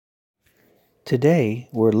Today,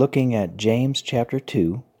 we're looking at James chapter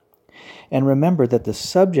 2, and remember that the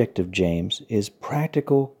subject of James is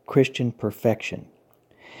practical Christian perfection.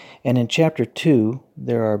 And in chapter 2,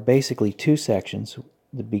 there are basically two sections.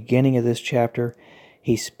 The beginning of this chapter,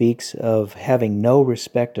 he speaks of having no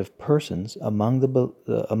respect of persons among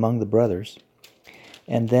the brothers.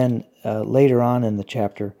 And then later on in the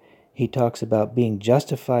chapter, he talks about being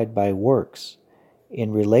justified by works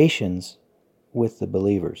in relations with the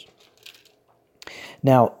believers.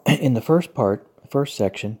 Now, in the first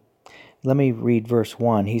section, let me read verse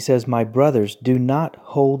 1. He says, "My brothers, do not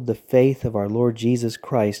hold the faith of our Lord Jesus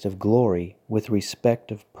Christ of glory with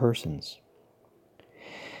respect of persons."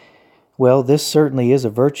 Well, this certainly is a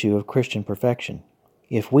virtue of Christian perfection.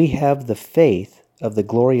 If we have the faith of the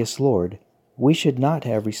glorious Lord, we should not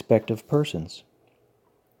have respect of persons.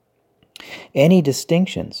 Any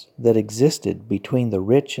distinctions that existed between the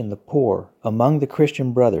rich and the poor among the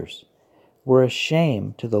Christian brothers were a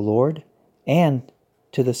shame to the Lord and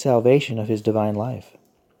to the salvation of his divine life.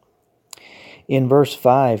 In verse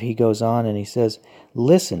 5, he goes on and he says,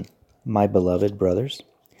 "Listen, my beloved brothers,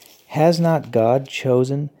 has not God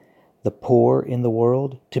chosen the poor in the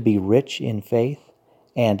world to be rich in faith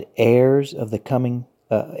and heirs of the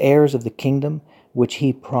kingdom which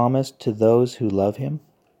he promised to those who love him?"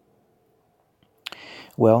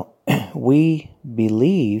 Well, we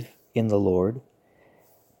believe in the Lord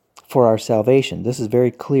for our salvation. This is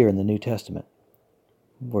very clear in the New Testament.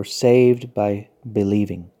 We're saved by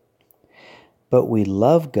believing. But we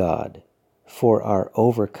love God for our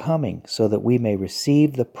overcoming so that we may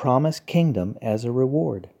receive the promised kingdom as a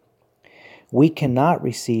reward. We cannot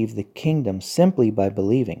receive the kingdom simply by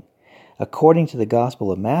believing. According to the Gospel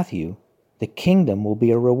of Matthew, the kingdom will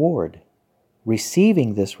be a reward.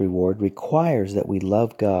 Receiving this reward requires that we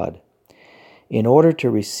love God. In order to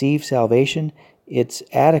receive salvation, it's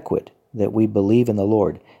adequate that we believe in the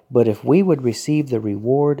Lord. But if we would receive the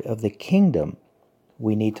reward of the kingdom,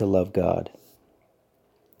 we need to love God.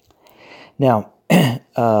 Now,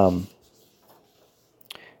 I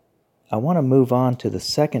want to move on to the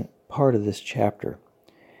second part of this chapter,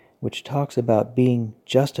 which talks about being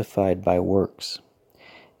justified by works.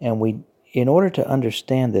 And in order to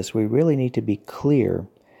understand this, we really need to be clear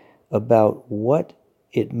about what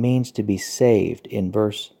it means to be saved in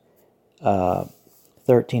verse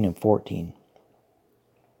 13 and 14.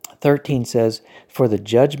 13 says, "For the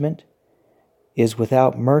judgment is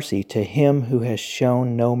without mercy to him who has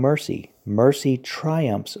shown no mercy. Mercy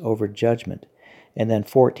triumphs over judgment." And then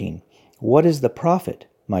 14, "What is the profit,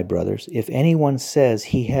 my brothers, if anyone says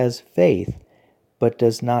he has faith but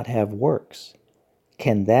does not have works?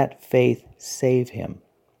 Can that faith save him?"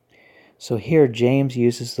 So here James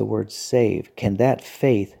uses the word save. Can that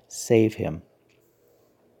faith save him?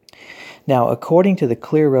 Now, according to the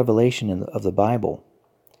clear revelation of the Bible,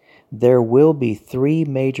 there will be three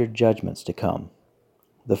major judgments to come.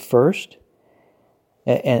 The first,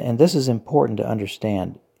 and this is important to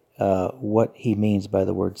understand what he means by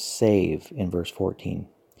the word save in verse 14.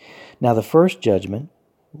 Now, the first judgment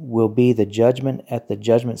will be the judgment at the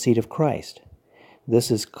judgment seat of Christ.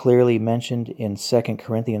 This is clearly mentioned in 2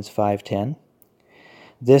 Corinthians 5:10.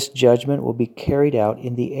 This judgment will be carried out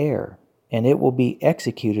in the air, and it will be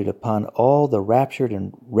executed upon all the raptured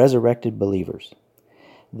and resurrected believers.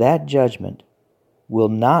 That judgment will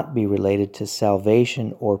not be related to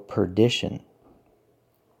salvation or perdition.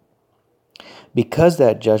 Because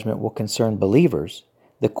that judgment will concern believers,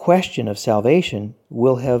 the question of salvation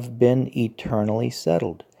will have been eternally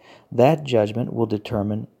settled. That judgment will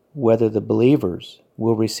determine whether the believers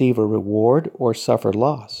will receive a reward or suffer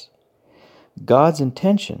loss. God's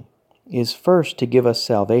intention is first to give us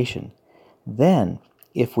salvation. Then,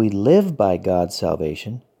 if we live by God's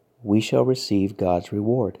salvation, we shall receive God's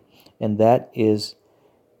reward. And that is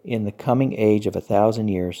in the coming age of 1,000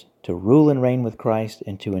 years, to rule and reign with Christ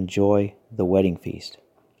and to enjoy the wedding feast.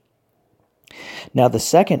 Now, the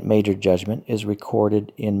second major judgment is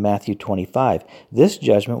recorded in Matthew 25. This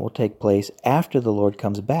judgment will take place after the Lord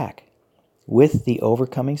comes back with the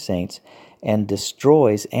overcoming saints and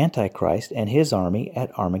destroys Antichrist and his army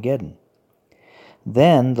at Armageddon.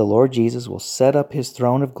 Then the Lord Jesus will set up his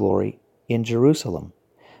throne of glory in Jerusalem.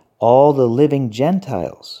 All the living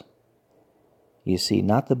Gentiles, you see,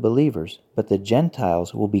 not the believers, but the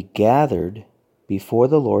Gentiles will be gathered before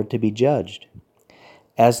the Lord to be judged.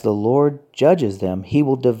 As the Lord judges them, he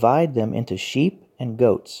will divide them into sheep and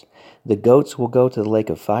goats. The goats will go to the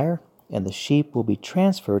lake of fire, and the sheep will be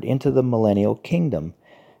transferred into the millennial kingdom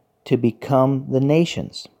to become the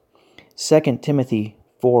nations. 2 Timothy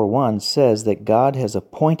 4:1 says that God has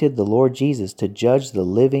appointed the Lord Jesus to judge the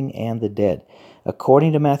living and the dead.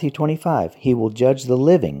 According to Matthew 25, he will judge the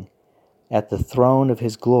living at the throne of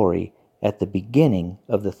his glory at the beginning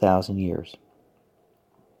of the 1,000 years.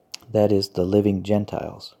 That is, the living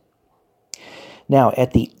Gentiles. Now,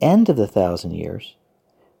 at the end of the 1,000 years,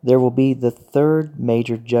 there will be the third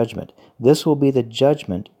major judgment. This will be the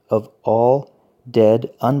judgment of all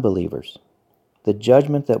dead unbelievers, the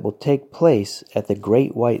judgment that will take place at the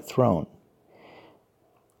great white throne.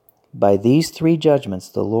 By these three judgments,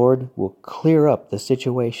 the Lord will clear up the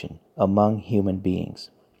situation among human beings.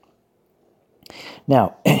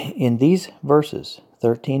 Now, in these verses,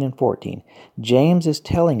 13 and 14, James is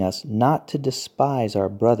telling us not to despise our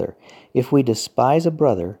brother. If we despise a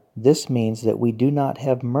brother, this means that we do not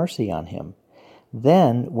have mercy on him.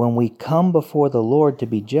 Then, when we come before the Lord to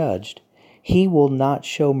be judged, he will not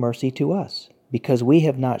show mercy to us, because we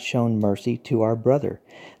have not shown mercy to our brother.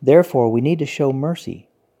 Therefore, we need to show mercy,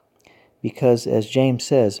 because, as James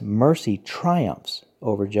says, mercy triumphs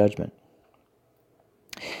over judgment.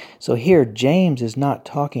 So here, James is not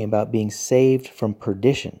talking about being saved from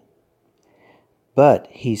perdition, but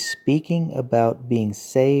he's speaking about being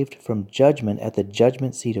saved from judgment at the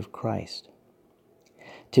judgment seat of Christ.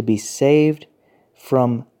 To be saved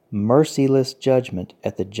from merciless judgment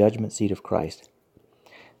at the judgment seat of Christ.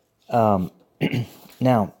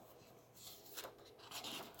 Now,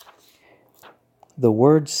 the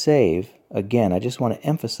word save, again, I just want to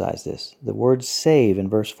emphasize this. The word save in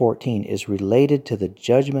verse 14 is related to the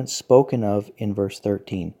judgment spoken of in verse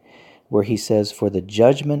 13, where he says, "For the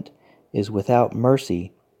judgment is without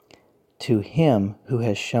mercy to him who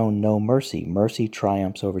has shown no mercy. Mercy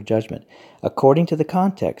triumphs over judgment." According to the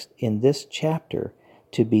context in this chapter,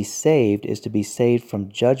 to be saved is to be saved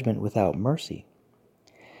from judgment without mercy.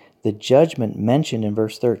 The judgment mentioned in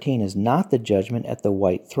verse 13 is not the judgment at the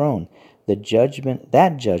white throne. That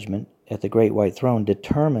judgment at the great white throne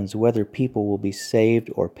determines whether people will be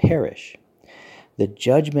saved or perish. The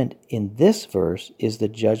judgment in this verse is the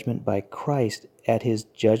judgment by Christ at his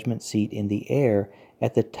judgment seat in the air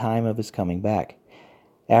at the time of his coming back.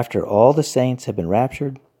 After all the saints have been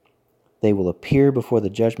raptured, they will appear before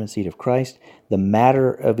the judgment seat of Christ. The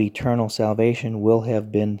matter of eternal salvation will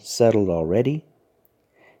have been settled already.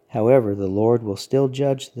 However, the Lord will still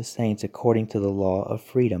judge the saints according to the law of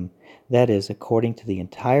freedom, that is, according to the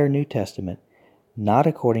entire New Testament, not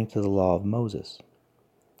according to the law of Moses.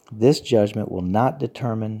 This judgment will not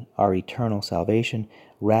determine our eternal salvation.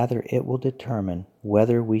 Rather, it will determine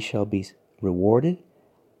whether we shall be rewarded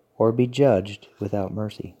or be judged without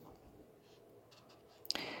mercy.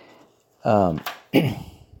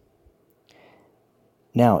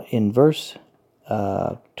 Now, in verse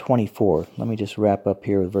 24, let me just wrap up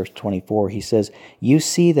here with verse 24. He says, "You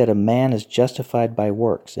see that a man is justified by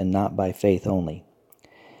works and not by faith only."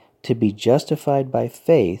 To be justified by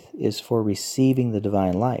faith is for receiving the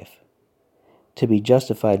divine life. To be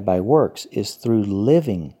justified by works is through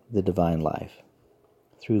living the divine life.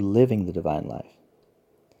 Through living the divine life.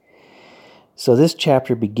 So this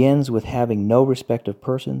chapter begins with having no respect of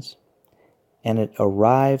persons, and it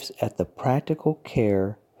arrives at the practical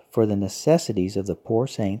care for the necessities of the poor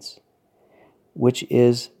saints, which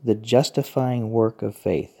is the justifying work of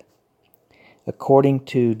faith. According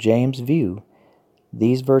to James' view,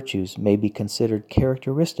 these virtues may be considered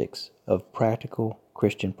characteristics of practical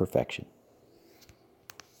Christian perfection.